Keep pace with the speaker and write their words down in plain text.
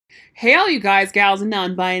Hey, all you guys, gals, and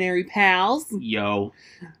non-binary pals. Yo,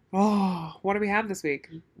 Oh, what do we have this week?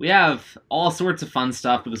 we have all sorts of fun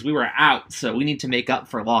stuff because we were out, so we need to make up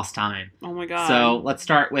for lost time. Oh my god. So let's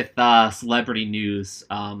start with celebrity news,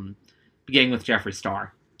 beginning with Jeffree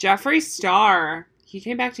Star. Jeffree Star. He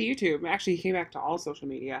came back to YouTube. Actually, he came back to all social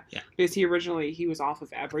media. Yeah. Because he was off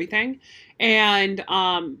of everything. And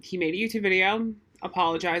he made a YouTube video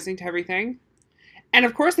apologizing to everything. And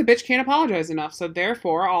of course, the bitch can't apologize enough. So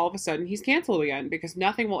therefore, all of a sudden, he's canceled again because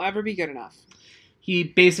nothing will ever be good enough. He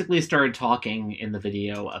basically started talking in the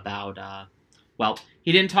video about,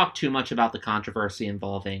 he didn't talk too much about the controversy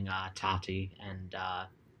involving Tati and,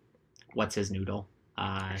 what's his noodle?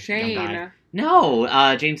 Shane. Young guy.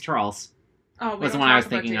 No, James Charles. Oh, was the one I was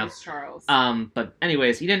thinking James of. Charles. But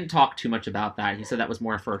anyways, he didn't talk too much about that. He said that was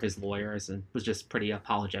more for his lawyers and was just pretty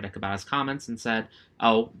apologetic about his comments and said,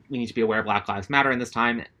 oh, we need to be aware of Black Lives Matter in this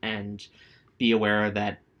time and be aware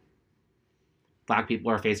that Black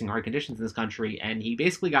people are facing hard conditions in this country. And he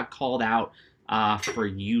basically got called out for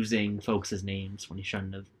using folks' names when he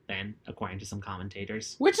shouldn't have been, according to some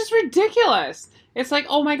commentators. Which is ridiculous. It's like,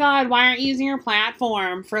 oh my god, why aren't you using your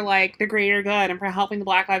platform for, like, the greater good and for helping the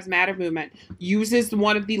Black Lives Matter movement? Uses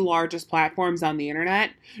one of the largest platforms on the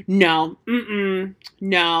internet? No.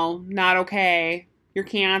 No, not okay. You're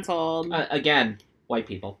canceled. Again, white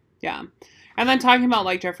people. Yeah. And then talking about,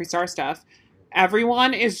 like, Jeffree Star stuff,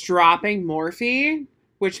 everyone is dropping Morphe,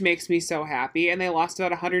 which makes me so happy. And they lost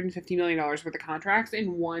about $150 million worth of contracts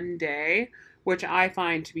in one day, which I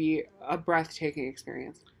find to be a breathtaking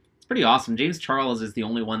experience. It's pretty awesome. James Charles is the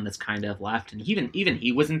only one that's kind of left, and even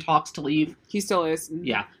he was in talks to leave. He still is.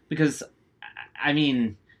 Yeah, because, I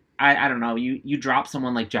mean, I don't know. You drop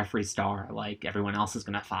someone like Jeffree Star, like, everyone else is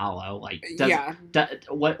going to follow. Like,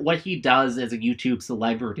 what he does as a YouTube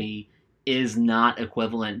celebrity is not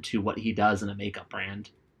equivalent to what he does in a makeup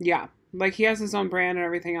brand. Yeah. Like, he has his own brand and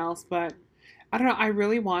everything else, but I don't know. I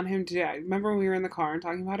really want him to. Remember when we were in the car and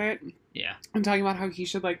talking about it? Yeah. I'm talking about how he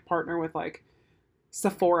should, like, partner with, like,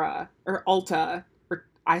 Sephora or Ulta, or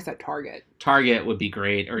I said Target. Target would be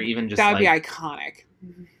great, or even just that would be iconic.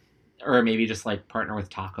 Or maybe just, like, partner with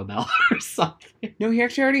Taco Bell or something. No, he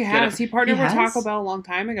actually already has. He partnered with has? Taco Bell a long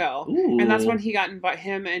time ago. Ooh. And that's when he got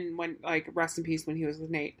him and when, like, rest in peace when he was with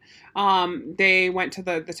Nate. They went to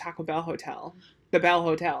the Taco Bell hotel. The Bell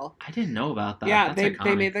Hotel. I didn't know about that. Yeah, That's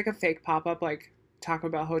they made, like, a fake pop-up, like, Taco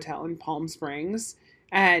Bell hotel in Palm Springs.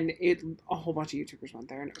 And a whole bunch of YouTubers went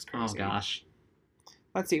there, and it was crazy. Oh, gosh.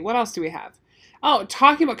 Let's see. What else do we have? Oh,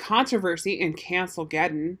 talking about controversy and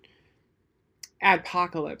Cancel-geddon.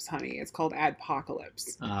 Adpocalypse, honey. It's called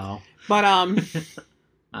Adpocalypse. Oh. But,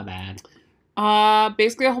 My bad.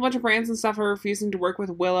 basically a whole bunch of brands and stuff are refusing to work with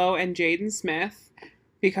Willow and Jaden Smith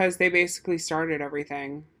because they basically started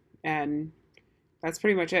everything. And that's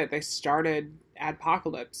pretty much it. They started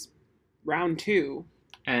Adpocalypse round 2.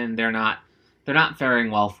 And they're not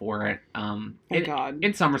faring well for it. Thank God.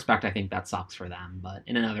 In some respect, I think that sucks for them, but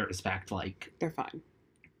in another respect, like, they're fine.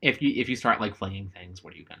 If you start, like, flinging things,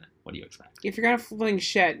 what do you expect? If you're gonna fling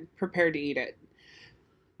shit, prepare to eat it.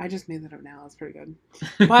 I just made that up now. That's pretty good.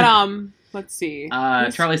 But let's see.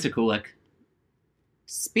 Charlie Sekulik.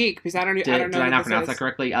 Speak, because I don't know. Did I not pronounce that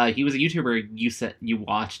correctly? He was a YouTuber you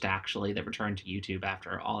watched, actually, that returned to YouTube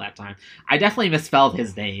after all that time. I definitely misspelled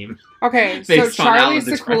his name. Okay, so Charlie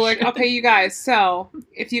Sekulik. Okay, you guys. So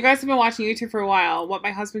if you guys have been watching YouTube for a while, what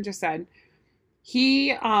my husband just said,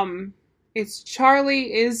 it's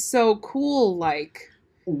Charlie is so cool, like.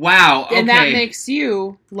 Wow. Okay. And that makes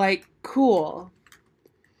you, like, cool.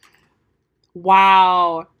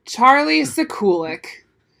 Wow, Charlie Sekulik.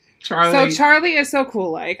 So Charlie is so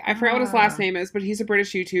cool. Like, I forgot what his last name is, but he's a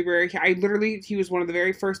British YouTuber. He was one of the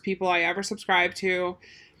very first people I ever subscribed to.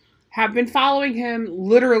 Have been following him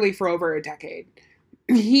literally for over a decade.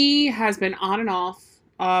 He has been on and off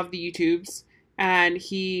of the YouTubes, and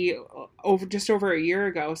he just over a year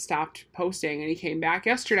ago stopped posting, and he came back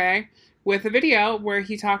yesterday with a video where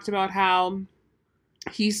he talked about how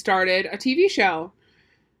he started a TV show.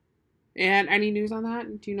 And any news on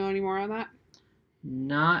that? Do you know any more on that?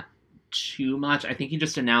 Not too much. I think he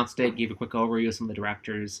just announced it, gave a quick overview of some of the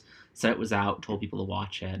directors, said it was out, told people to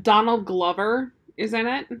watch it. Donald Glover is in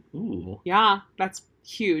it. Ooh. Yeah, that's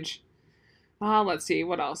huge. Let's see,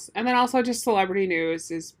 what else? And then also just celebrity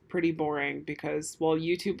news is pretty boring because, well,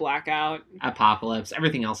 YouTube blackout. Apocalypse.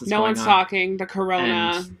 Everything else is no going on. No one's talking. The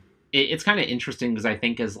corona. And it's kind of interesting because I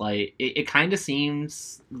think it kind of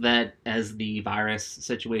seems that as the virus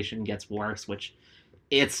situation gets worse, which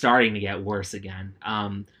it's starting to get worse again,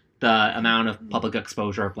 the amount of public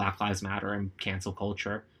exposure of Black Lives Matter and cancel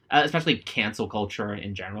culture, especially cancel culture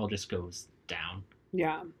in general, just goes down.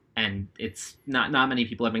 Yeah. and it's not many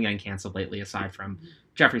people have been getting canceled lately aside from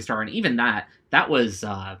Jeffree Star, and even that was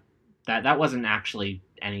that wasn't actually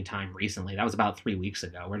any time recently. That was about 3 weeks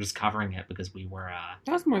ago. We're just covering it because we were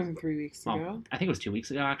that was more than 3 weeks ago. I think it was 2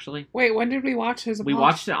 weeks ago actually. Wait, when did we watch his We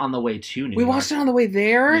watched it on the way to New York. We watched it on the way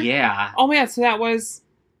there? Yeah. Oh my god, so that was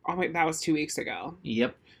 2 weeks ago.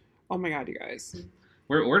 Yep. Oh my god, you guys.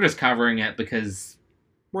 We're just covering it because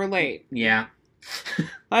we're late. Yeah.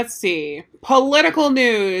 Let's see. Political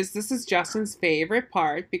news. This is Justin's favorite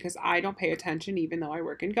part because I don't pay attention even though I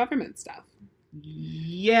work in government stuff.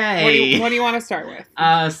 Yay! What do you want to start with?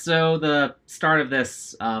 So the start of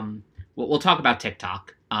this, we'll talk about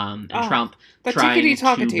TikTok and Trump trying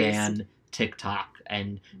to ban TikTok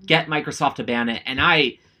and get Microsoft to ban it, and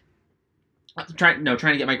trying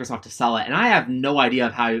to get Microsoft to sell it, and I have no idea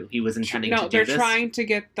of how he was intending to do this. No, they're trying to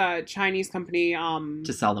get the Chinese company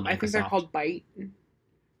to sell to Microsoft. I think they're called Byte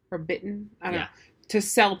or Bitten. I don't know. To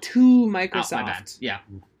sell to Microsoft. Oh, my bad. Yeah.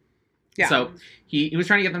 So he was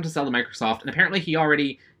trying to get them to sell to Microsoft, and apparently he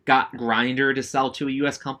already got Grindr to sell to a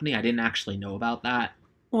U.S. company. I didn't actually know about that.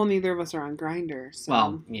 Well, neither of us are on Grindr, so...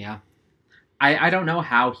 Well, yeah. I don't know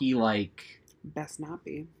how he, Best not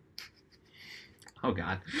be. Oh,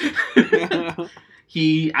 God.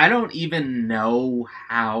 I don't even know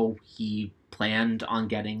how he planned on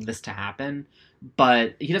getting this to happen,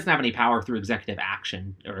 but he doesn't have any power through executive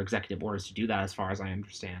action or executive orders to do that, as far as I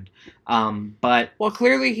understand. But well,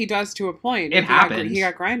 clearly he does to a point. It happened. He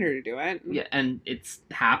got Grindr to do it. Yeah, and it's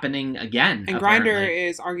happening again. And Grindr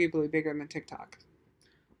is arguably bigger than TikTok.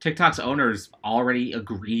 TikTok's owners already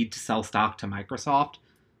agreed to sell stock to Microsoft.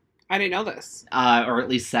 I didn't know this. Or at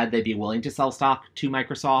least said they'd be willing to sell stock to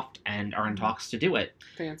Microsoft and are in talks to do it.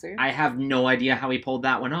 Fancy. I have no idea how he pulled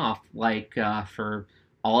that one off. For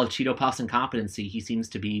all of Cheeto Puff's incompetency, he seems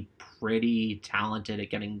to be pretty talented at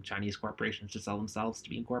getting Chinese corporations to sell themselves to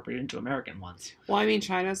be incorporated into American ones. Well, I mean,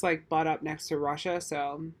 China's butt up next to Russia,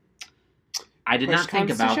 so... I did not think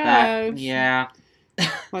about that. Yeah.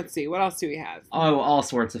 Let's see, what else do we have? Oh, all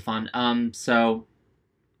sorts of fun.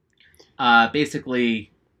 Basically...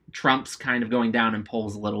 Trump's kind of going down in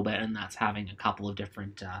polls a little bit, and that's having a couple of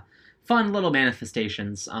different fun little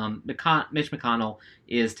manifestations. Mitch McConnell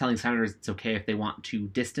is telling senators it's okay if they want to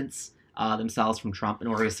distance themselves from Trump in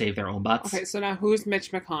order to save their own butts. Okay, so now who's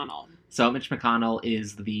Mitch McConnell? So Mitch McConnell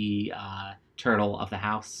is the turtle of the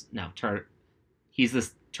House. No, he's the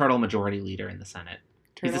turtle majority leader in the Senate.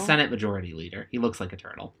 Turtle? He's the Senate majority leader. He looks like a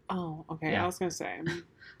turtle. Oh, okay. Yeah. I was going to say.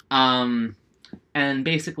 And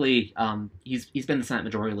basically, he's been the Senate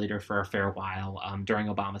Majority Leader for a fair while. During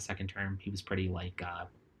Obama's second term, he was pretty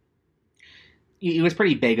he was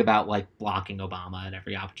pretty big about blocking Obama at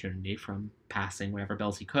every opportunity from passing whatever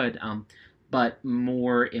bills he could. But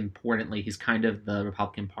more importantly, he's kind of the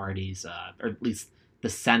Republican Party's, or at least for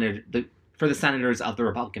the senators of the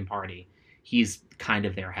Republican Party, he's kind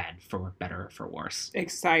of their head, for better or for worse.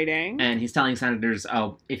 Exciting. And he's telling senators,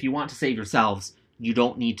 if you want to save yourselves, you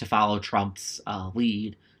don't need to follow Trump's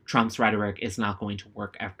lead. Trump's rhetoric is not going to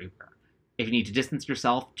work everywhere. If you need to distance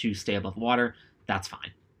yourself to stay above water, that's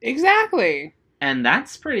fine. Exactly. And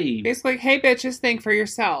that's pretty... Basically, hey, bitches, think for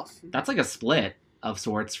yourself. That's a split of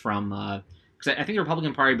sorts from... Because I think the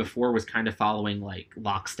Republican Party before was kind of following,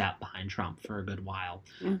 lockstep behind Trump for a good while.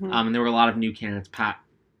 Mm-hmm. And there were a lot of new candidates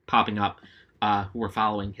popping up who were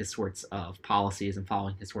following his sorts of policies and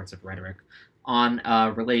following his sorts of rhetoric. On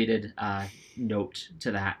a related note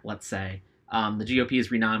to that, let's say, the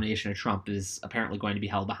GOP's renomination of Trump is apparently going to be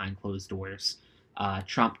held behind closed doors.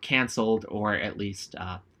 Trump canceled, or at least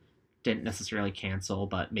didn't necessarily cancel,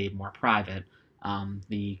 but made more private,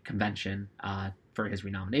 the convention for his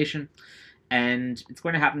renomination. And it's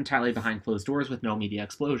going to happen entirely behind closed doors with no media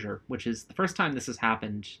exposure, which is the first time this has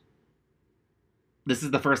happened. This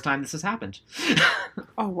is the first time this has happened.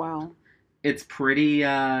 Oh, wow. It's pretty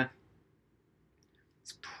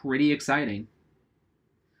exciting.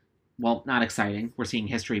 Well, not exciting. We're seeing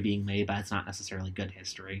history being made, but it's not necessarily good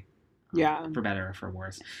history. Yeah. For better or for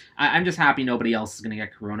worse. I'm just happy nobody else is going to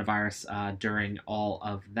get coronavirus during all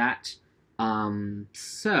of that.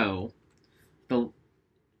 So,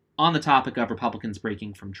 on the topic of Republicans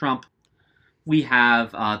breaking from Trump, we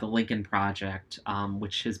have the Lincoln Project,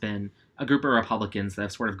 which has been a group of Republicans that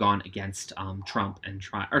have sort of gone against Trump and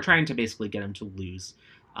trying to basically get him to lose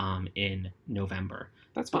in November.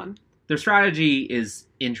 That's fun. Their strategy is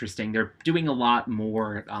interesting. They're doing a lot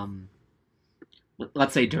more,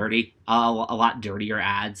 let's say dirty, a lot dirtier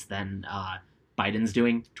ads than Biden's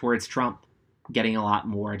doing towards Trump, getting a lot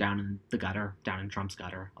more down in the gutter, down in Trump's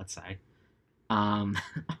gutter, let's say.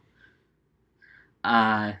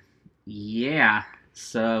 Yeah,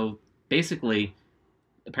 so basically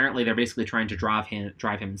apparently they're basically trying to drive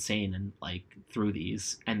him insane and like through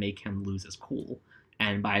these and make him lose his cool,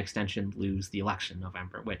 and by extension lose the election in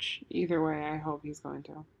November. Which either way, I hope he's going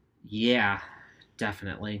to. Yeah,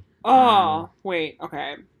 definitely. Oh wait,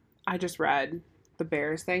 okay. I just read the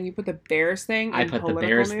Bears thing. You put the Bears thing. I put the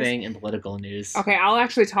Bears thing in political news. Okay, I'll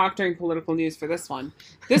actually talk during political news for this one.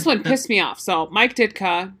 This one pissed me off. So Mike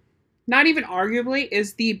Ditka, not even arguably,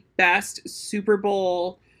 is the best Super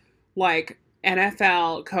Bowl like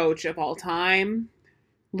NFL coach of all time.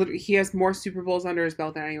 He has more Super Bowls under his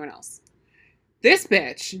belt than anyone else. This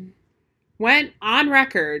bitch went on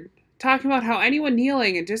record talking about how anyone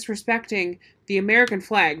kneeling and disrespecting the American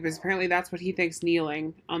flag, because apparently that's what he thinks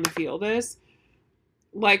kneeling on the field is,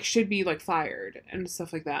 like, should be, like, fired and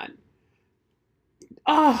stuff like that.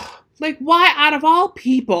 Oh, like, why, out of all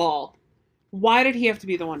people, why did he have to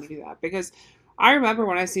be the one to do that? Because I remember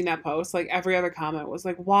when I seen that post, like, every other comment was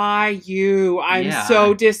like, why you? I'm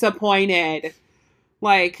so disappointed.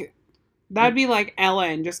 Like, that'd be like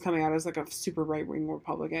Ellen just coming out as, like, a super right-wing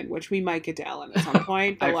Republican, which we might get to Ellen at some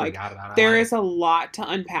point. But, like, there is a lot to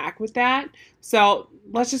unpack with that. So,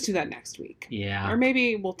 let's just do that next week. Yeah. Or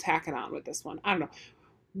maybe we'll tack it on with this one. I don't know.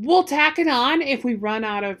 We'll tack it on if we run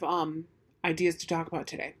out of ideas to talk about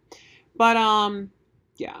today. But,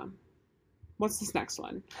 yeah. What's this next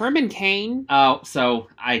one? Herman Cain. Oh, so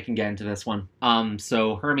I can get into this one.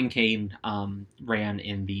 So Herman Cain ran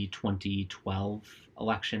in the 2012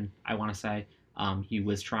 election, I want to say. He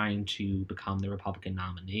was trying to become the Republican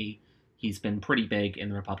nominee. He's been pretty big in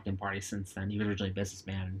the Republican Party since then. He was originally a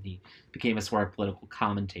businessman, and he became a sort of political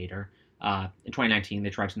commentator. In 2019,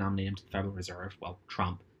 they tried to nominate him to the Federal Reserve. Well,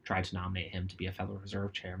 Trump tried to nominate him to be a Federal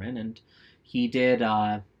Reserve chairman, and he did.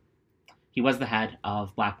 He was the head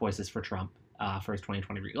of Black Voices for Trump for his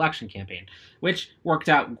 2020 re-election campaign, which worked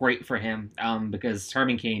out great for him because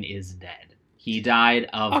Herman Cain is dead. He died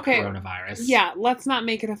of coronavirus. Yeah, let's not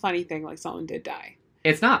make it a funny thing like someone did die.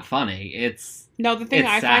 It's not funny. No, the thing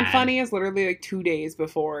I sad. find funny is literally like 2 days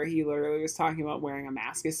before he literally was talking about wearing a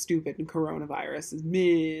mask is stupid and coronavirus is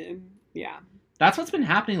man. Yeah. That's what's been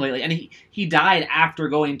happening lately. And he died after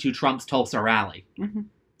going to Trump's Tulsa rally. Mm-hmm.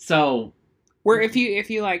 So where if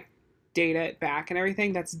you like date it back and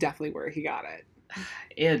everything, that's definitely where he got it.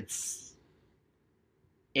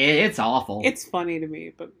 It's awful. It's funny to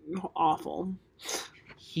me, but awful.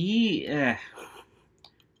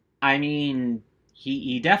 I mean,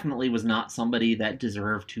 he definitely was not somebody that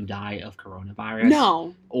deserved to die of coronavirus.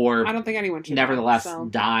 No. Or I don't think anyone should nevertheless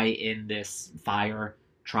die in this fire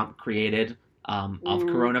Trump created of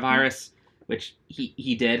coronavirus, which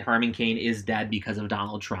he did. Herman Cain is dead because of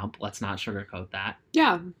Donald Trump. Let's not sugarcoat that.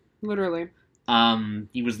 Yeah, literally.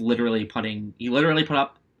 He literally put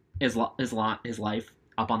up his life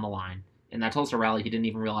up on the line. In that Tulsa rally, he didn't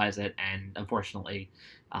even realize it, and unfortunately,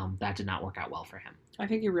 that did not work out well for him. I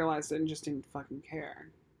think he realized it and just didn't fucking care.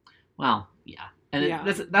 Well, yeah. And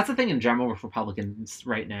that's the thing in general with Republicans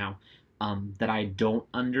right now that I don't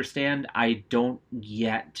understand. I don't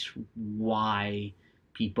get why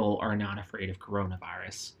people are not afraid of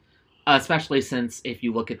coronavirus. Especially since if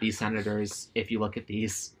you look at these senators, if you look at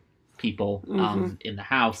these people in the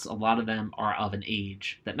House, a lot of them are of an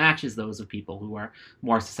age that matches those of people who are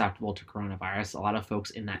more susceptible to coronavirus. A lot of folks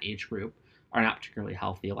in that age group are not particularly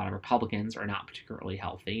healthy. A lot of Republicans are not particularly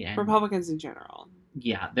healthy. And Republicans in general.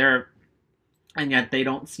 Yeah, and yet they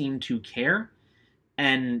don't seem to care.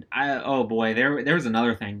 And there was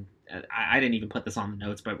another thing. I didn't even put this on the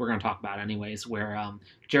notes, but we're going to talk about it anyways, where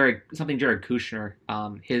Jared Kushner,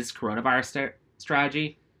 his coronavirus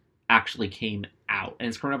strategy actually came out. And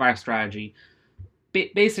his coronavirus strategy,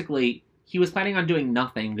 basically, he was planning on doing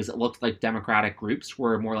nothing because it looked like Democratic groups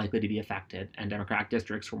were more likely to be affected and Democratic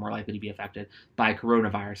districts were more likely to be affected by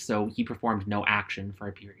coronavirus. So he performed no action for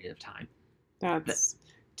a period of time. That's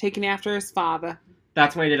taking after his father.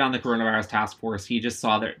 That's what he did on the coronavirus task force. He just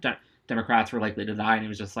saw that Democrats were likely to die, and he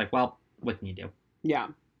was just like, well, what can you do? Yeah,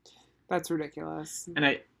 that's ridiculous. And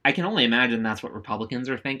I can only imagine that's what Republicans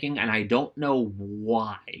are thinking, and I don't know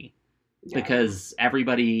why. Yeah. Because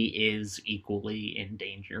everybody is equally in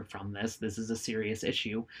danger from this. This is a serious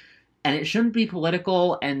issue. And it shouldn't be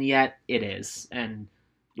political, and yet it is. And,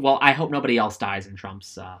 well, I hope nobody else dies in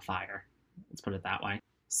Trump's fire. Let's put it that way.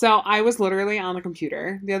 So I was literally on the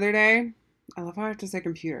computer the other day. I love how I have to say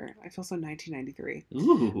computer. I feel so 1993.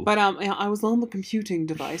 Ooh. But I was on the computing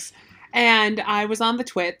device, and I was on the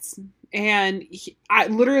twits, and I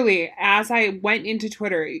literally, as I went into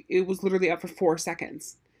Twitter, it was literally up for 4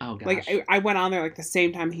 seconds. Oh, gosh. Like, I went on there, like, the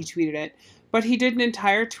same time he tweeted it. But he did an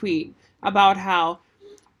entire tweet about how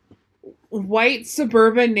white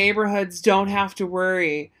suburban neighborhoods don't have to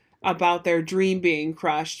worry about their dream being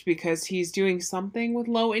crushed because he's doing something with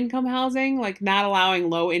low-income housing, like not allowing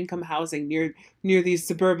low-income housing near these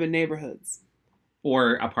suburban neighborhoods.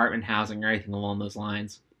 Or apartment housing or anything along those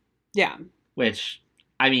lines. Yeah. Which,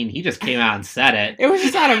 I mean, he just came out and said it. It was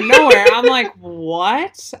just out of nowhere. I'm like,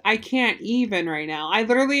 what? I can't even right now. I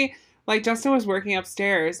literally, like, Justin was working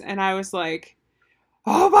upstairs, and I was like,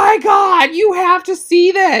 oh my God, you have to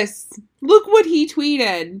see this. Look what he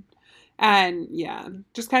tweeted. And, yeah,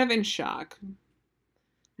 just kind of in shock.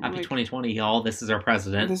 Happy 2020, y'all. This is our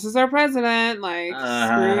president. This is our president. Like,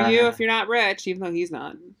 screw you if you're not rich, even though he's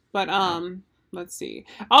not. But, let's see.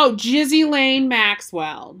 Oh, Ghislaine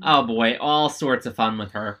Maxwell. Oh, boy. All sorts of fun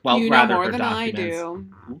with her. Well, you rather know more her than documents. I do.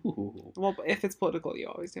 Ooh. Well, if it's political, you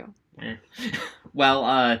always do.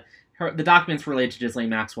 Well, the documents related to Ghislaine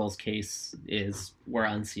Maxwell's case were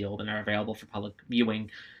unsealed and are available for public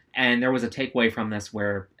viewing. And there was a takeaway from this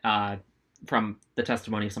where, from the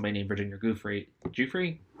testimony of somebody named Virginia Giuffre.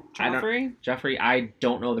 Jeffrey, I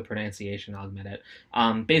don't know the pronunciation, I'll admit it.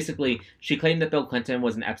 Basically, she claimed that Bill Clinton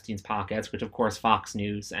was in Epstein's pockets, which of course Fox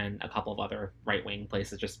News and a couple of other right-wing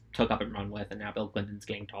places just took up and run with, and now Bill Clinton's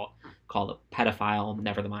getting called a pedophile,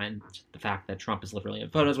 never mind the fact that Trump is literally in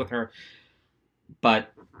photos with her.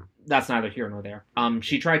 But that's neither here nor there.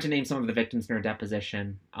 She tried to name some of the victims in her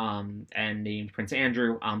deposition, and named Prince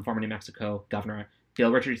Andrew, former New Mexico governor,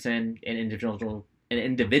 Bill Richardson, an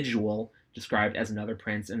individual described as another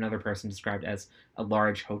prince, and another person described as a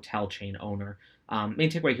large hotel chain owner. Main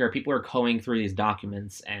takeaway here, people are going through these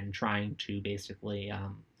documents and trying to basically,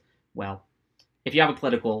 if you have a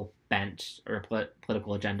political bent or a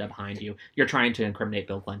political agenda behind you, you're trying to incriminate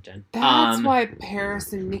Bill Clinton. That's why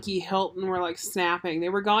Paris and Nikki Hilton were like snapping. They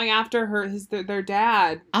were going after their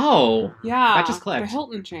dad. Oh, yeah, that just clicked. The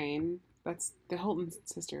Hilton chain. That's the Hilton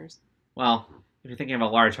sisters. Well, if you're thinking of a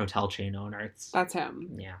large hotel chain owner, that's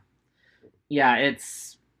him. Yeah. Yeah,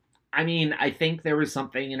 I think there was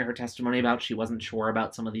something in her testimony about she wasn't sure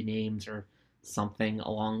about some of the names or something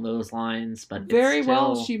along those lines, but very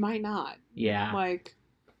well she might not. Yeah. Like,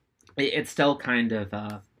 it's still kind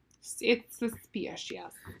of it's suspicious.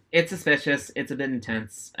 Yes. It's suspicious. It's a bit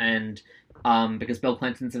intense, and because Bill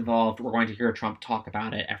Clinton's involved, we're going to hear Trump talk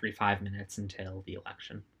about it every 5 minutes until the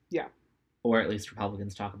election. Yeah. Or at least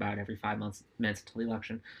Republicans talk about it every 5 minutes until the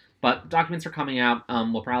election. But documents are coming out.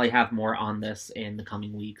 We'll probably have more on this in the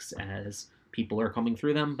coming weeks as people are coming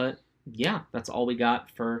through them. But yeah, that's all we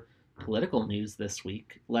got for political news this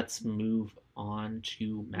week. Let's move on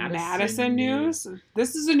to Madison news.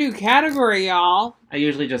 This is a new category, y'all. I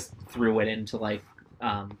usually just threw it into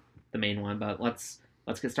the main one, but let's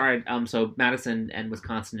get started. So Madison and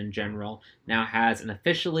Wisconsin in general now has an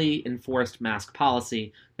officially enforced mask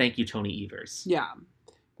policy. Thank you, Tony Evers. Yeah.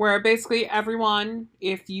 Where basically everyone,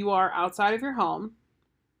 if you are outside of your home,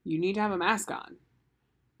 you need to have a mask on.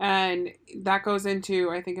 And that goes into,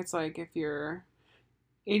 I think it's like if you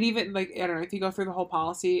go through the whole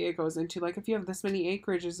policy, it goes into like if you have this many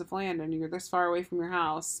acreages of land and you're this far away from your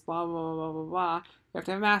house, blah, blah, blah, blah, blah, blah, you have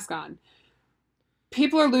to have a mask on.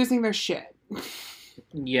 People are losing their shit.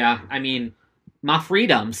 Yeah, I mean, my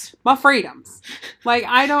freedoms. Like,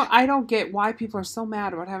 I don't get why people are so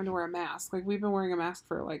mad about having to wear a mask. Like, we've been wearing a mask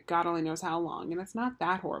for, like, God only knows how long, and it's not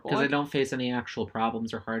that horrible. Because they don't face any actual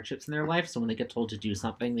problems or hardships in their life, so when they get told to do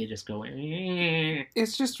something, they just go, eh.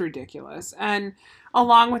 It's just ridiculous. And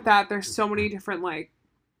along with that, there's so many different, like,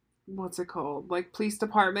 what's it called? Like, police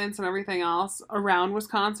departments and everything else around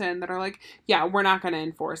Wisconsin that are like, yeah, we're not going to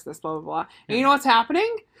enforce this, blah, blah, blah. And you know what's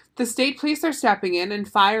happening? The state police are stepping in and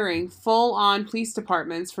firing full-on police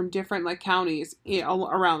departments from different like counties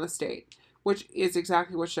around the state, which is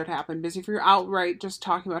exactly what should happen. Because if you're outright just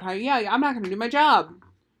talking about how, I'm not going to do my job.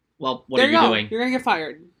 Well, what are you doing? You're going to get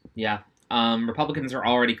fired. Yeah. Republicans are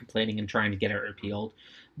already complaining and trying to get it repealed,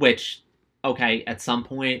 which, okay, at some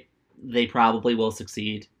point, they probably will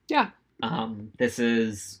succeed. Yeah. This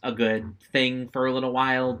is a good thing for a little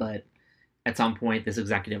while, but at some point, this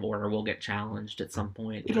executive order will get challenged at some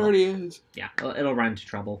point. It already is. Yeah, it'll run into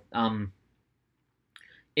trouble. I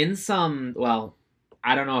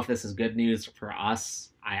don't know if this is good news for us.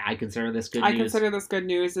 I consider this good news. I consider this good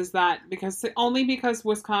news is that because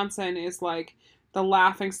Wisconsin is like the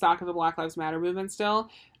laughing stock of the Black Lives Matter movement still.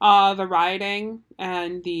 The rioting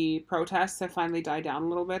and the protests have finally died down a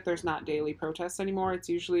little bit. There's not daily protests anymore. It's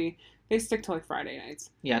usually, they stick to like Friday nights.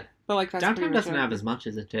 Yeah. But like that's downtown doesn't have as much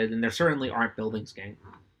as it did, and there certainly aren't buildings.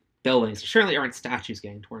 There certainly aren't statues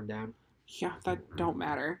getting torn down. Yeah, that don't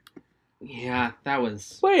matter. Yeah, that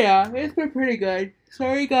was... But yeah, it's been pretty good.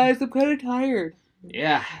 Sorry guys, I'm kind of tired.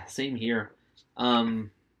 Yeah, same here.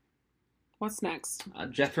 What's next?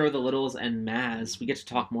 Jethro, the Littles, and Maz. We get to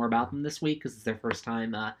talk more about them this week because it's their first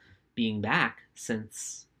time being back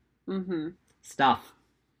since stuff.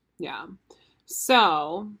 Yeah.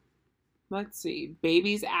 So, let's see.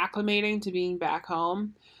 Baby's acclimating to being back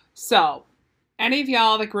home. So, any of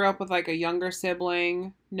y'all that grew up with like a younger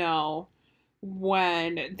sibling know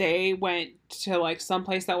when they went to like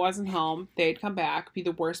someplace that wasn't home, they'd come back, be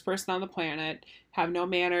the worst person on the planet, have no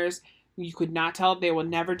manners. You could not tell. They will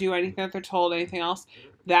never do anything that they're told, anything else.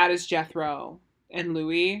 That is Jethro and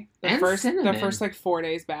Louie. The first like 4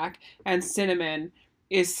 days back. And Cinnamon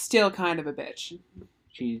is still kind of a bitch.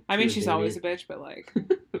 She's always a bitch, but like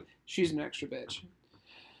she's an extra bitch.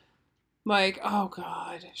 Like, oh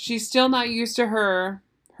god. She's still not used to her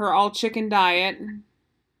all chicken diet.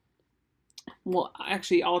 Well,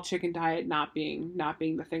 actually, all chicken diet not being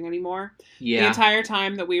the thing anymore. Yeah. The entire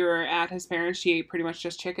time that we were at his parents, she ate pretty much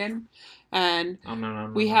just chicken. And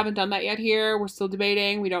we haven't done that yet here. We're still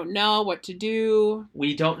debating. We don't know what to do.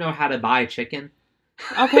 We don't know how to buy chicken.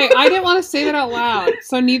 Okay, I didn't want to say that out loud.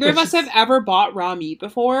 So neither of us have ever bought raw meat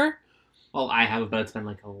before. Well, I have, but it's been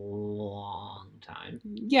like a long time.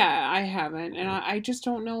 Yeah, I haven't. And I just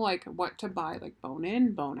don't know like what to buy. Like bone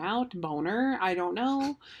in, bone out, boner. I don't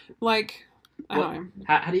know. Like...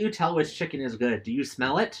 How do you tell which chicken is good? Do you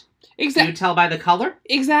smell it? Exactly. Do you tell by the color?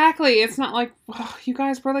 Exactly. It's not like, you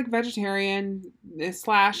guys, we're like vegetarian /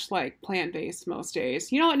 like plant-based most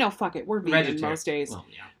days. You know what? No, fuck it. We're vegan most days. Well,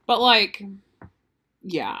 yeah. But like,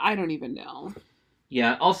 yeah, I don't even know.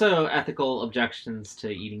 Yeah, also ethical objections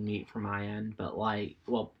to eating meat from my end, but like,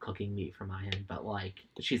 well, cooking meat from my end, but like,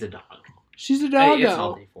 she's a dog. She's a doggo. It's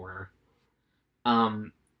all day for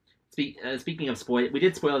her. Speaking of we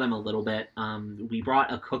did spoil them a little bit. We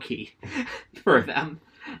brought a cookie for them.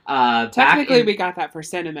 Technically, we got that for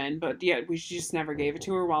Cinnamon, but yeah, we just never gave it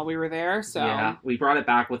to her while we were there. So yeah, we brought it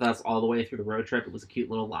back with us all the way through the road trip. It was a cute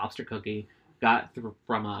little lobster cookie. Got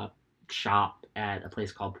from a shop at a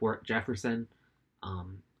place called Port Jefferson.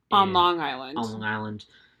 On Long Island. On Long Island.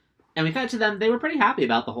 And we fed it to them. They were pretty happy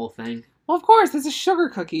about the whole thing. Well, of course, it's a sugar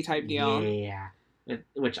cookie type deal. Yeah.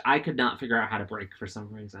 Which I could not figure out how to break for some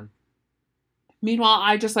reason. Meanwhile,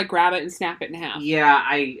 I just, like, grab it and snap it in half. Yeah,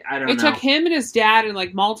 I don't know. It took him and his dad and,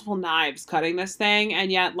 like, multiple knives cutting this thing,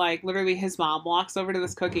 and yet, like, literally his mom walks over to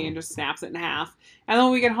this cookie and just snaps it in half. And then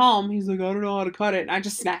when we get home, he's like, I don't know how to cut it, and I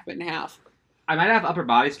just snap it in half. I might have upper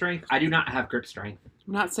body strength. I do not have grip strength.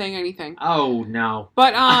 I'm not saying anything. Oh, no.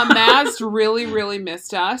 But Maz really, really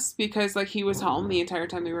missed us because, like, he was home the entire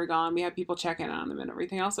time we were gone. We had people check in on him and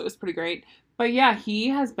everything else. It was pretty great. But, yeah, he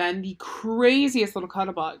has been the craziest little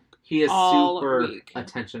cuddlebug. He is super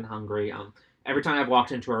attention hungry. Every time I've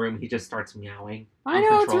walked into a room, he just starts meowing. I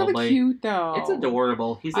know, it's really cute, though. It's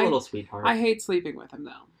adorable. He's a little sweetheart. I hate sleeping with him,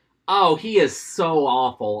 though. Oh, he is so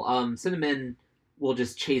awful. Cinnamon will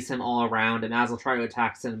just chase him all around, and Maz will try to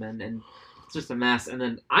attack Cinnamon, and it's just a mess. And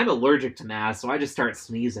then I'm allergic to Maz, so I just start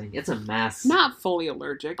sneezing. It's a mess. Not fully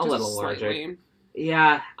allergic, just little slightly. Allergic.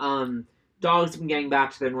 Yeah, dogs have been getting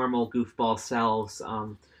back to their normal goofball selves.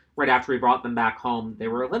 Right after we brought them back home, they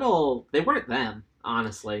weren't them,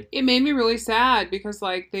 honestly. It made me really sad because,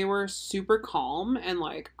 like, they were super calm and,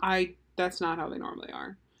 like, that's not how they normally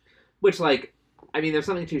are. Which, like, I mean, there's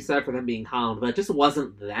something to be said for them being calm, but it just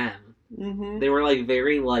wasn't them. Mm-hmm. They were, like,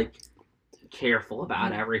 very, like, careful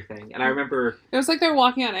about everything. And I remember... It was like they were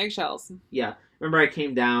walking on eggshells. Yeah. Remember every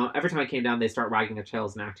time I came down, they start wagging their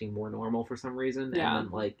tails and acting more normal for some reason. Yeah. And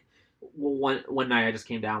then, like... One night I just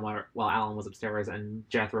came down while Alan was upstairs, and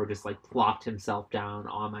Jethro just, like, plopped himself down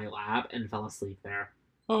on my lap and fell asleep there.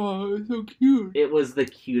 Oh, it's so cute. It was the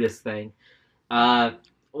cutest thing.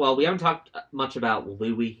 Well, we haven't talked much about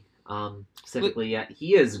Louie, specifically yet.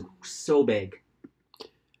 He is so big.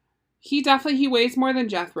 He weighs more than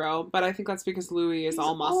Jethro, but I think that's because Louie is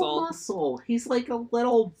all muscle. All muscle. He's like a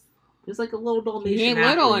little Dalmatian He ain't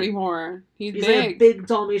athlete. Little anymore. He's big. Like a big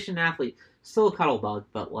Dalmatian athlete. Still a cuddle bug,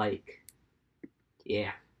 but, like, yeah.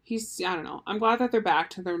 I don't know. I'm glad that they're back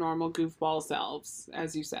to their normal goofball selves,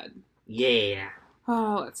 as you said. Yeah.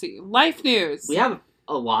 Oh, let's see. Life news. We have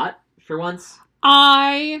a lot for once.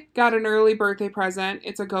 I got an early birthday present.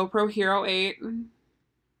 It's a GoPro Hero 8.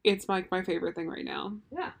 It's like my favorite thing right now.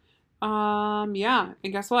 Yeah. Yeah.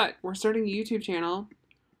 And guess what? We're starting a YouTube channel.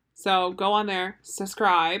 So go on there,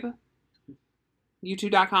 subscribe.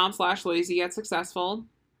 YouTube.com/lazy yet successful.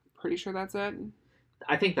 Pretty sure that's it.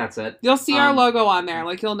 I think that's it. You'll see our logo on there.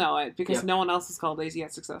 Like, you'll know it. Because no one else is called Lazy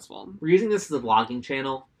Yet Successful. We're using this as a vlogging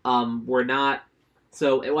channel. We're not...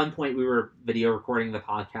 So, at one point, we were video recording the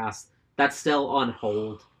podcast. That's still on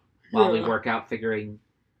hold while we work out figuring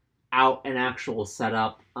out an actual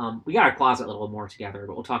setup. We got our closet a little more together,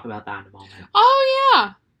 but we'll talk about that in a moment. Oh,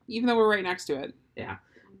 yeah. Even though we're right next to it. Yeah.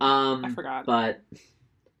 I forgot. But,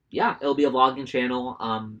 yeah, it'll be a vlogging channel.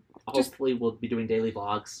 Hopefully we'll be doing daily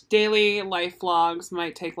vlogs. Daily life vlogs.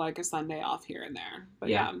 Might take like a Sunday off here and there. But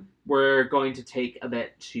yeah. We're going to take a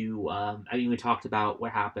bit to, we talked about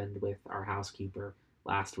what happened with our housekeeper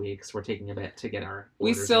last week, so we're taking a bit to get our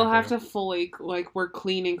we still have to fully, like, we're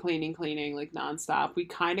cleaning, like, nonstop. We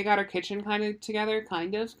kind of got our kitchen kind of together,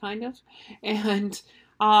 kind of. And,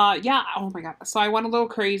 yeah, oh my god. So I went a little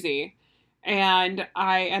crazy. And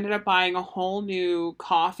I ended up buying a whole new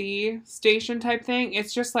coffee station type thing.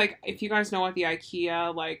 It's just like, if you guys know what the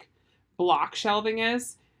IKEA, like, block shelving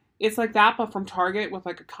is, it's like that, but from Target with,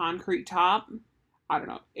 like, a concrete top. I don't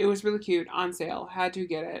know. It was really cute. On sale. Had to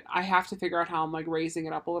get it. I have to figure out how I'm, like, raising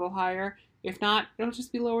it up a little higher. If not, it'll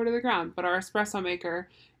just be lower to the ground. But our espresso maker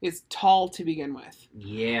is tall to begin with.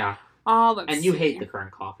 Yeah. And you hate the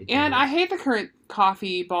current coffee bar. And I hate the current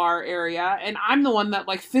coffee bar area, and I'm the one that,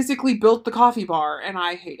 like, physically built the coffee bar, and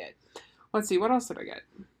I hate it. Let's see, what else did I get?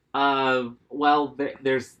 Well,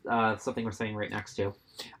 there's something we're sitting right next to.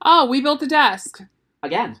 Oh, we built a desk.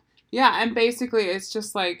 Again. Yeah, and basically it's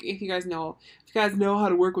just like, if you guys know how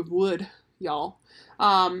to work with wood, y'all,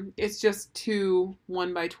 it's just 2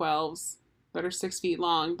 1x12s that are 6 feet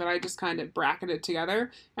long that I just kind of bracketed together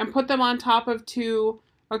and put them on top of 2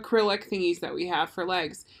 acrylic thingies that we have for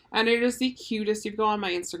legs. And it is the cutest. If you go on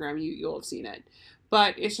my Instagram, you'll have seen it.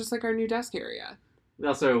 But it's just like our new desk area. We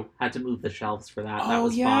also had to move the shelves for that. That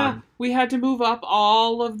was fun. We had to move up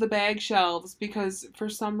all of the bag shelves because for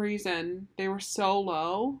some reason they were so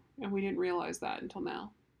low and we didn't realize that until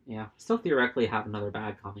now. Yeah. Still theoretically have another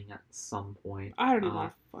bag coming at some point. I don't even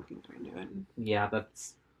want to fucking turn to it. Yeah,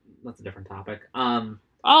 that's a different topic.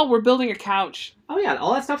 Oh, we're building a couch. Oh, yeah.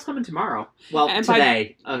 All that stuff's coming tomorrow. Well, and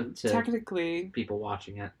today. Technically. People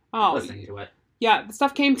watching it. Oh. Listening to it. Yeah, the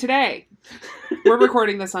stuff came today. We're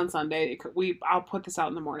recording this on Sunday. I'll put this out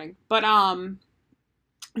in the morning. But,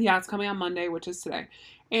 yeah, it's coming on Monday, which is today.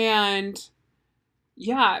 And,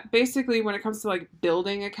 yeah, basically when it comes to, like,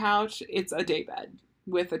 building a couch, it's a day bed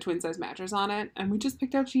with a twin-size mattress on it. And we just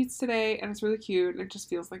picked out sheets today, and it's really cute, and it just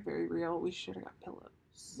feels, like, very real. We should have got pillows.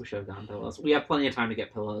 We should have gotten pillows. We have plenty of time to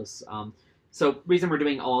get pillows. So reason we're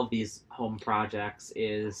doing all of these home projects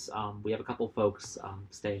is we have a couple folks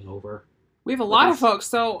staying over. We have a lot of folks.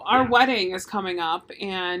 So our wedding is coming up,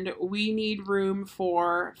 and we need room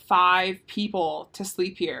for 5 people to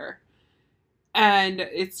sleep here. And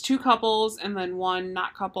it's 2 couples and then 1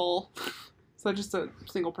 not couple. So just a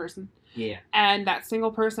single person. Yeah. And that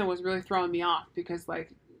single person was really throwing me off because,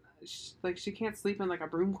 she can't sleep in, like, a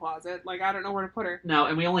broom closet. Like, I don't know where to put her. No,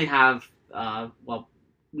 and we only have,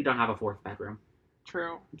 we don't have a 4th bedroom.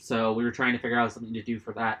 True. So we were trying to figure out something to do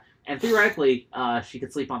for that. And theoretically, she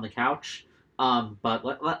could sleep on the couch. But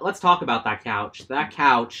let's talk about that couch. That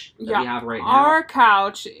couch that we have right now. Our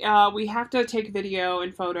couch, we have to take video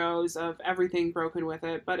and photos of everything broken with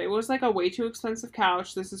it. But it was, like, a way too expensive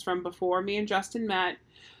couch. This is from before me and Justin met.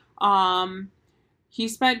 He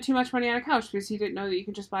spent too much money on a couch because he didn't know that you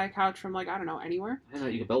can just buy a couch from, like, I don't know, anywhere. I know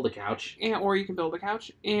you can build a couch. Or you can build a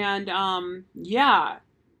couch. And,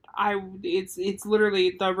 it's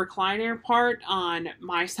literally the recliner part on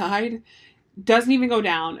my side doesn't even go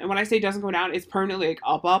down. And when I say doesn't go down, it's permanently, like,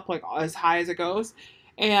 up, like, as high as it goes.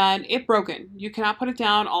 And it's broken. You cannot put it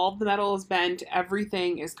down. All of the metal is bent.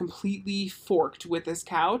 Everything is completely forked with this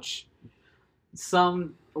couch.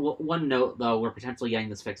 One note, though, we're potentially getting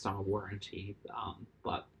this fixed on a warranty,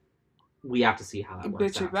 but we have to see how that works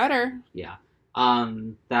out. Bet you better. Yeah.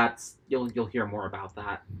 You'll hear more about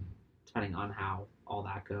that, depending on how all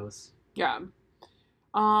that goes. Yeah.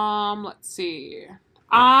 Let's see.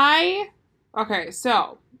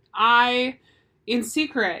 In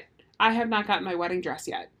secret, I have not gotten my wedding dress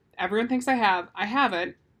yet. Everyone thinks I have. I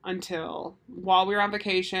haven't. Until while we were on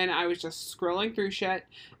vacation, I was just scrolling through shit,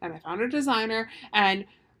 and I found a designer, and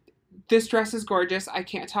this dress is gorgeous. I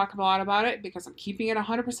can't talk a lot about it because I'm keeping it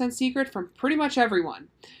 100% secret from pretty much everyone.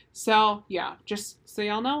 So, yeah, just so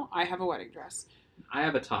y'all know, I have a wedding dress. I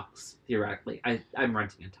have a tux, theoretically. I'm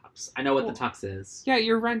renting a tux. I know what the tux is. Yeah,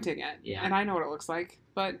 you're renting it. Yeah. And I know what it looks like,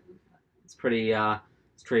 but... It's pretty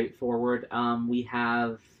straightforward. We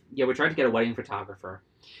tried to get a wedding photographer.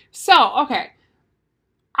 So, okay.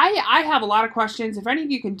 I have a lot of questions. If any of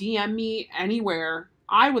you can DM me anywhere,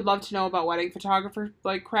 I would love to know about wedding photographer,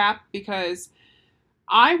 like, crap, because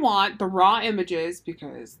I want the raw images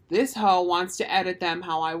because this hoe wants to edit them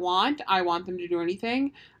how I want. I want them to do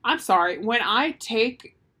anything. I'm sorry. When I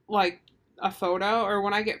take, like, a photo or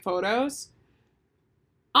when I get photos,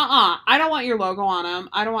 I don't want your logo on them.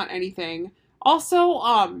 I don't want anything.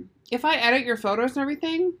 Also, if I edit your photos and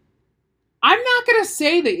everything, I'm not going to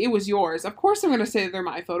say that it was yours. Of course I'm going to say that they're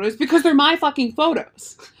my photos because they're my fucking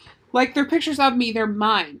photos. Like, they're pictures of me. They're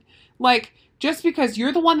mine. Like, just because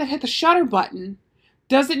you're the one that hit the shutter button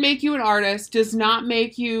doesn't make you an artist, does not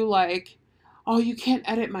make you, like, oh, you can't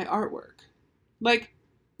edit my artwork. Like,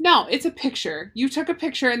 no, it's a picture. You took a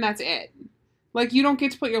picture and that's it. Like, you don't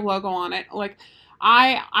get to put your logo on it. Like,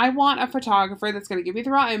 I want a photographer that's going to give me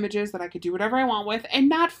the raw images that I could do whatever I want with and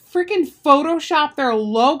not freaking Photoshop their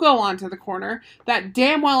logo onto the corner that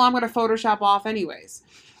damn well I'm going to Photoshop off anyways.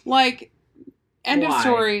 Like, end of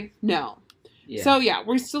story, no. Yeah. So, yeah,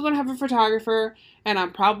 we're still going to have a photographer, and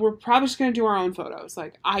we're probably just going to do our own photos.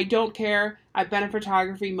 Like, I don't care. I've been in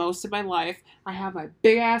photography most of my life. I have my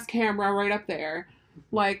big-ass camera right up there.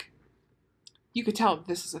 Like, you could tell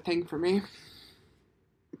this is a thing for me.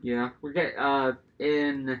 Yeah, we're getting,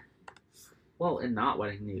 in not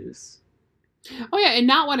wedding news. Oh, yeah, in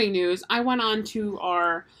not wedding news, I went on to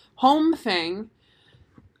our home thing,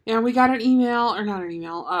 and we got an email, or not an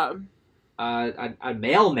email, a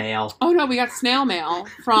mail. Oh, no, we got snail mail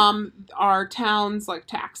from our town's, like,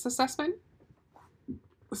 tax assessment.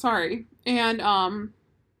 Sorry. And,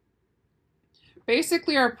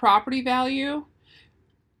 basically our property value,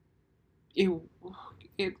 it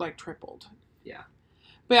like, tripled. Yeah.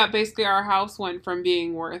 But yeah, basically our house went from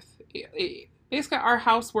being worth, basically our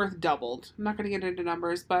house worth doubled. I'm not going to get into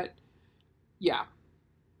numbers, but yeah,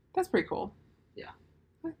 that's pretty cool. Yeah.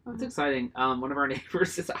 It's exciting. One of our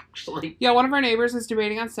neighbors is actually... Yeah, one of our neighbors is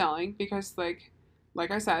debating on selling because,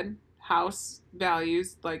 like I said, house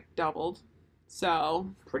values, like, doubled.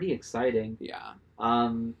 So... Pretty exciting. Yeah.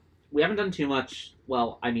 We haven't done too much,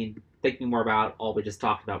 thinking more about all we just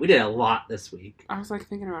talked about. We did a lot this week. I was, like,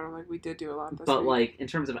 thinking about it, like, we did do a lot this week. But, like, in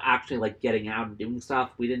terms of actually, like, getting out and doing stuff,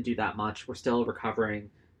 we didn't do that much. We're still recovering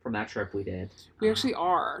from that trip we did. We actually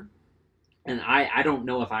are. And I don't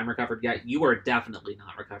know if I'm recovered yet. You are definitely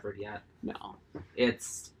not recovered yet. No.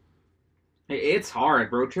 It's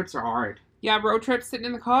hard. Road trips are hard. Yeah, road trips sitting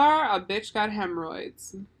in the car, a bitch got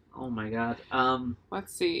hemorrhoids. Oh my god.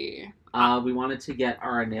 Let's see. We wanted to get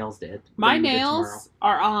our nails did. My nails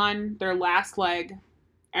are on their last leg.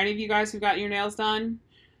 Any of you guys who've gotten your nails done,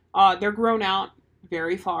 they're grown out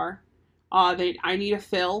very far. I need a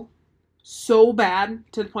fill so bad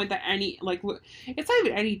to the point that it's not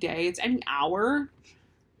even any day, it's any hour,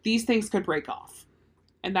 these things could break off.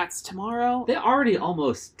 And that's tomorrow. They already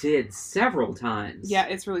almost did several times. Yeah,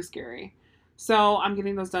 it's really scary. So I'm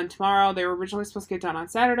getting those done tomorrow. They were originally supposed to get done on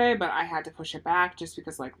Saturday, but I had to push it back just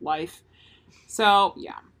because, like, life. So,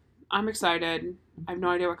 yeah. I'm excited. I have no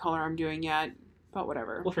idea what color I'm doing yet, but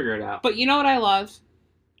whatever. We'll figure it out. But you know what I love?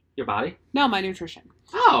 Your body? No, my nutrition.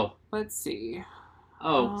 Oh! Let's see.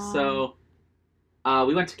 Oh, so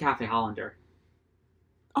we went to Cafe Hollander.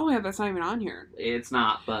 Oh, yeah, that's not even on here. It's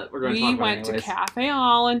not, but we're going to talk about it anyways. We went to Cafe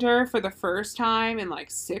Hollander for the first time in, like,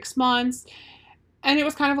 6 months, and it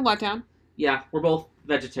was kind of a letdown. Yeah, we're both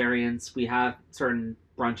vegetarians. We have certain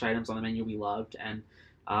brunch items on the menu we loved, and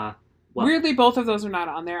weirdly, both of those are not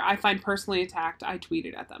on there. I find personally attacked. I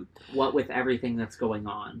tweeted at them. What with everything that's going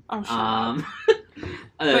on? Oh, shut up.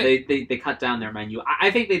 They cut down their menu. I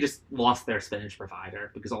think they just lost their spinach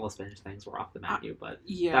provider because all the spinach things were off the menu. But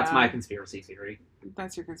yeah, that's my conspiracy theory.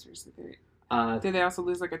 That's your conspiracy theory. Did they also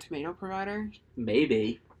lose, like, a tomato provider?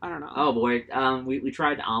 Maybe. I don't know. Oh boy, we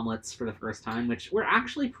tried omelets for the first time, which were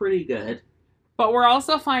actually pretty good. But we're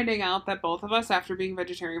also finding out that both of us, after being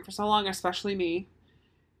vegetarian for so long, especially me,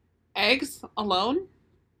 eggs alone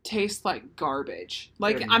taste like garbage.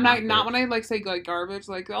 Like, they're I'm not when I, like, say, like, garbage,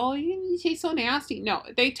 like, oh, you taste so nasty. No,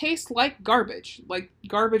 they taste like garbage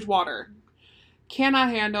water. Cannot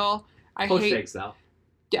handle. Poached eggs, though.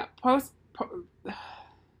 Yeah,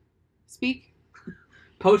 speak.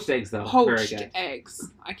 Poached eggs, though. Poached very good.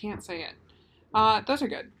 Eggs. I can't say it. Those are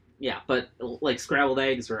good. Yeah, but, like, scrambled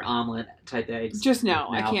eggs or omelet type eggs. Just no,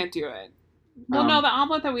 I can't do it. Well, no, the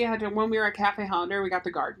omelet that we had when we were at Cafe Hollander, we got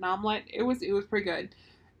the garden omelet. It was pretty good.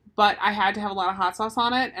 But I had to have a lot of hot sauce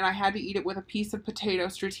on it, and I had to eat it with a piece of potato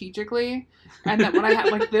strategically. And then when I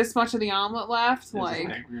had, like, this much of the omelet left, like,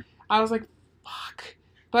 I was like, fuck.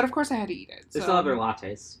 But, of course, I had to eat it. They still have their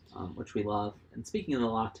lattes, which we love. And speaking of the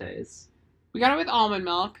lattes... We got it with almond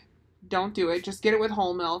milk. Don't do it. Just get it with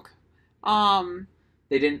whole milk.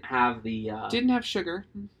 They didn't have the... Didn't have sugar.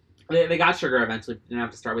 They got sugar eventually. Didn't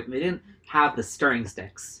have to start with them. They didn't have the stirring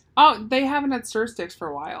sticks. Oh, they haven't had stir sticks for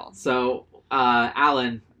a while. So,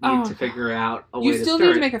 Alan needs to figure out a way to stir it. You still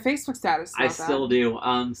need to make a Facebook status about that. I still do.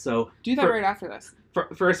 So do that right after this.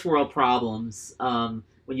 First world problems.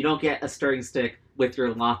 When you don't get a stirring stick with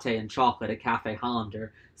your latte and chocolate at Cafe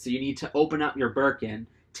Hollander. So you need to open up your Birkin,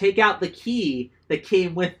 take out the key that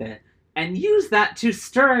came with it, and use that to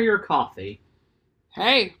stir your coffee.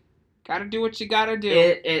 Hey, gotta do what you gotta do.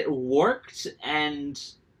 It worked,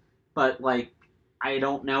 but like, I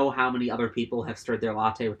don't know how many other people have stirred their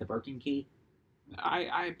latte with the Birkin key.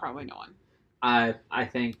 I probably know one. I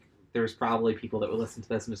think there's probably people that would listen to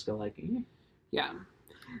this and just go like, yeah.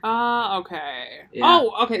 Okay. Yeah.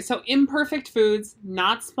 Oh, okay. So Imperfect Foods,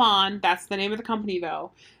 not Spawn. That's the name of the company,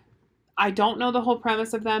 though. I don't know the whole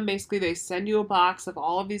premise of them. Basically, they send you a box of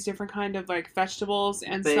all of these different kind of like vegetables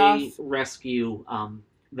and stuff. They rescue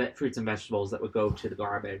fruits and vegetables that would go to the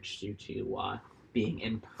garbage due to being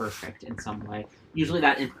imperfect in some way. Usually,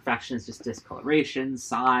 that imperfection is just discoloration,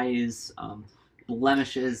 size,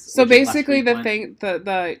 blemishes. So basically, the thing,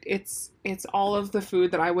 it's all of the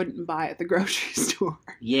food that I wouldn't buy at the grocery store.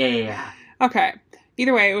 Yeah. Okay.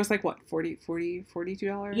 Either way, it was like, what,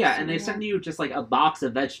 $42? Yeah, and they send you just like a box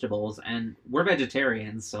of vegetables, and we're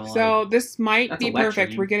vegetarians, so... So this might be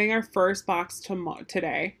perfect. We're getting our first box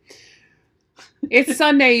today. It's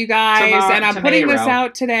Sunday, you guys, and I'm putting this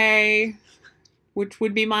out today, which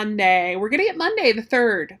would be Monday. We're getting it Monday, the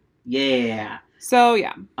 3rd. Yeah. So,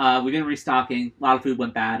 yeah. We've been restocking. A lot of food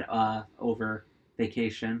went bad over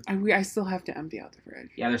vacation. I still have to empty out the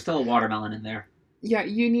fridge. Yeah, there's still a watermelon in there. Yeah,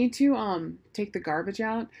 you need to take the garbage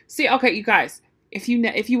out. See, okay, you guys, if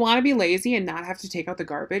you want to be lazy and not have to take out the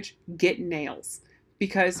garbage, get nails.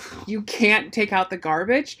 Because you can't take out the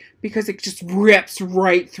garbage because it just rips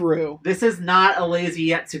right through. This is not a lazy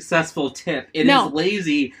yet successful tip. It is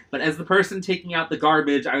lazy, but as the person taking out the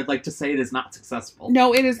garbage, I would like to say it is not successful.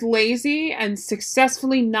 No, it is lazy and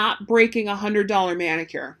successfully not breaking a $100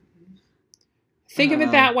 manicure. Think of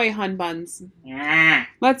it that way, hun buns. Yeah.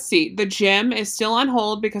 Let's see. The gym is still on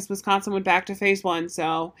hold because Wisconsin went back to phase 1,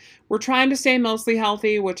 so we're trying to stay mostly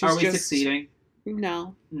healthy, which is Are we succeeding?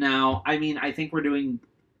 No. No. I mean, I think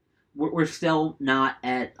we're still not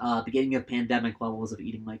at beginning of pandemic levels of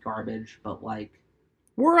eating like garbage, but like...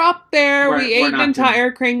 We're up there. We ate an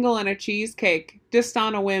entire Kringle and a cheesecake just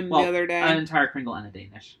on a whim the other day. An entire Kringle and a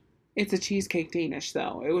Danish. It's a cheesecake Danish,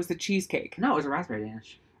 though. It was the cheesecake. No, it was a raspberry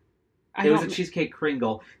Danish. It was a cheesecake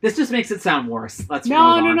Kringle. This just makes it sound worse. Let's move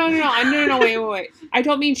on. No, wait. I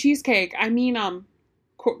don't mean cheesecake. I mean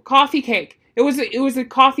coffee cake. It was a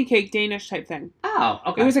coffee cake Danish type thing. Oh,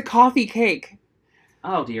 okay. It was a coffee cake.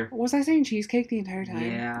 Oh dear. Was I saying cheesecake the entire time?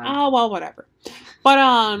 Yeah. Oh well, whatever.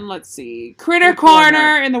 But let's see. Critter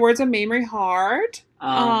Corner, in the words of Mamrie Hart.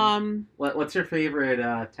 What's your favorite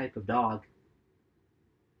type of dog?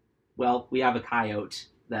 Well, we have a coyote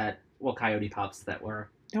coyote pups that were.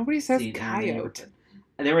 Nobody says coyote.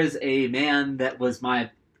 There was a man that was my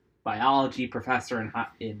biology professor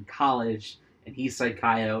in college, and he said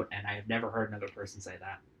coyote, and I have never heard another person say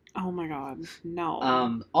that. Oh my god,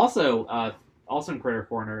 no. Also in Critter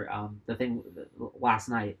Corner, the thing last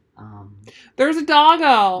night. There's a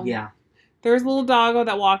doggo. Yeah. There's a little doggo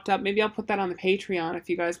that walked up. Maybe I'll put that on the Patreon if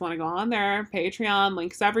you guys want to go on there. Patreon,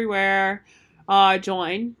 links everywhere.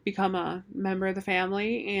 Join, become a member of the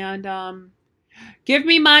family, and give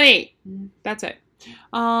me money. That's it.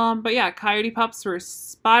 But yeah, coyote pups were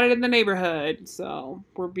spotted in the neighborhood, so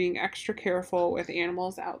we're being extra careful with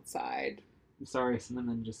animals outside. I'm sorry,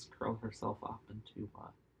 Cinnamon just curled herself up into a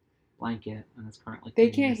blanket and is currently... They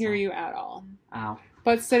can't hear you at all. Ow.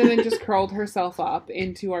 But Cinnamon just curled herself up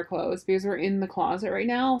into our clothes because we're in the closet right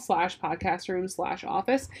now, /podcast room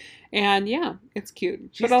 /office. And yeah, it's cute.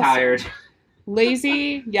 She's tired.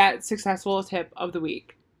 Lazy yet successful tip of the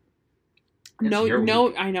week. I know,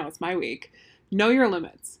 it's my week. Know your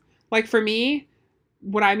limits. Like for me,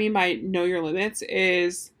 what I mean by know your limits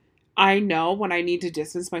is I know when I need to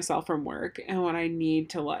distance myself from work and when I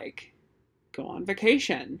need to like go on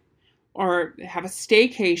vacation or have a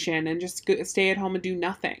staycation and just stay at home and do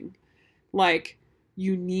nothing. Like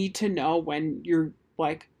you need to know when you're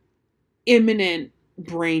like imminent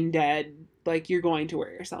brain dead, like you're going to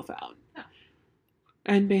wear yourself out. Yeah.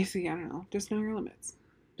 And basically, I don't know, just know your limits.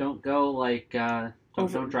 Don't go like,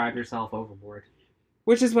 don't drive yourself overboard.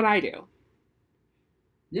 Which is what I do.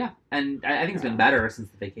 Yeah, and I think it's been better since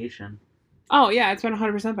the vacation. Oh, yeah, it's been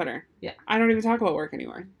 100% better. Yeah. I don't even talk about work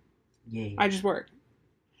anymore. Yeah. I just work.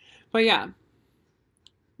 But yeah.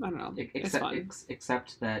 I don't know. It's fun.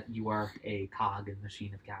 Except that you are a cog in the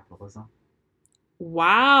machine of capitalism.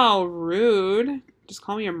 Wow, rude. Just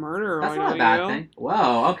call me a murderer. That's not a bad thing.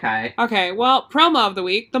 Whoa, okay. Okay, well, promo of the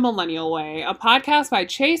week, The Millennial Way, a podcast by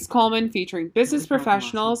Chase Coleman featuring business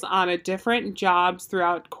professionals on a different jobs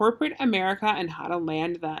throughout corporate America and how to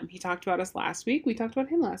land them. He talked about us last week. We talked about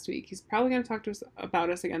him last week. He's probably going to talk to us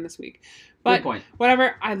about us again this week. But good point.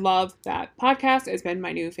 Whatever, I love that podcast. It's been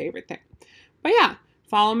my new favorite thing. But yeah,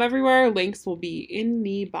 follow him everywhere. Links will be in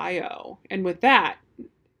the bio. And with that,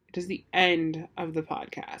 it is the end of the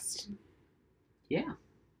podcast. Yeah.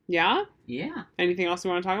 Yeah? Yeah. Anything else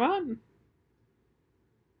you want to talk about?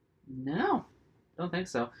 No. Don't think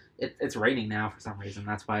so. It's raining now for some reason.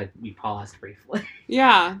 That's why we paused briefly.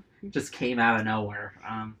 Yeah. Just came out of nowhere.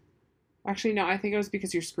 Actually, no, I think it was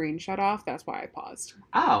because your screen shut off. That's why I paused.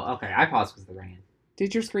 Oh, okay. I paused because of the rain.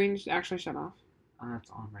 Did your screen actually shut off? It's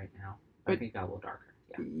on right now. But I think it got a little darker.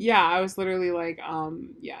 Yeah. Yeah, I was literally like,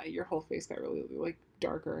 yeah, your whole face got really, like,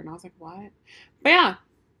 darker. And I was like, what? But yeah.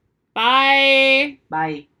 Bye.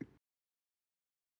 Bye.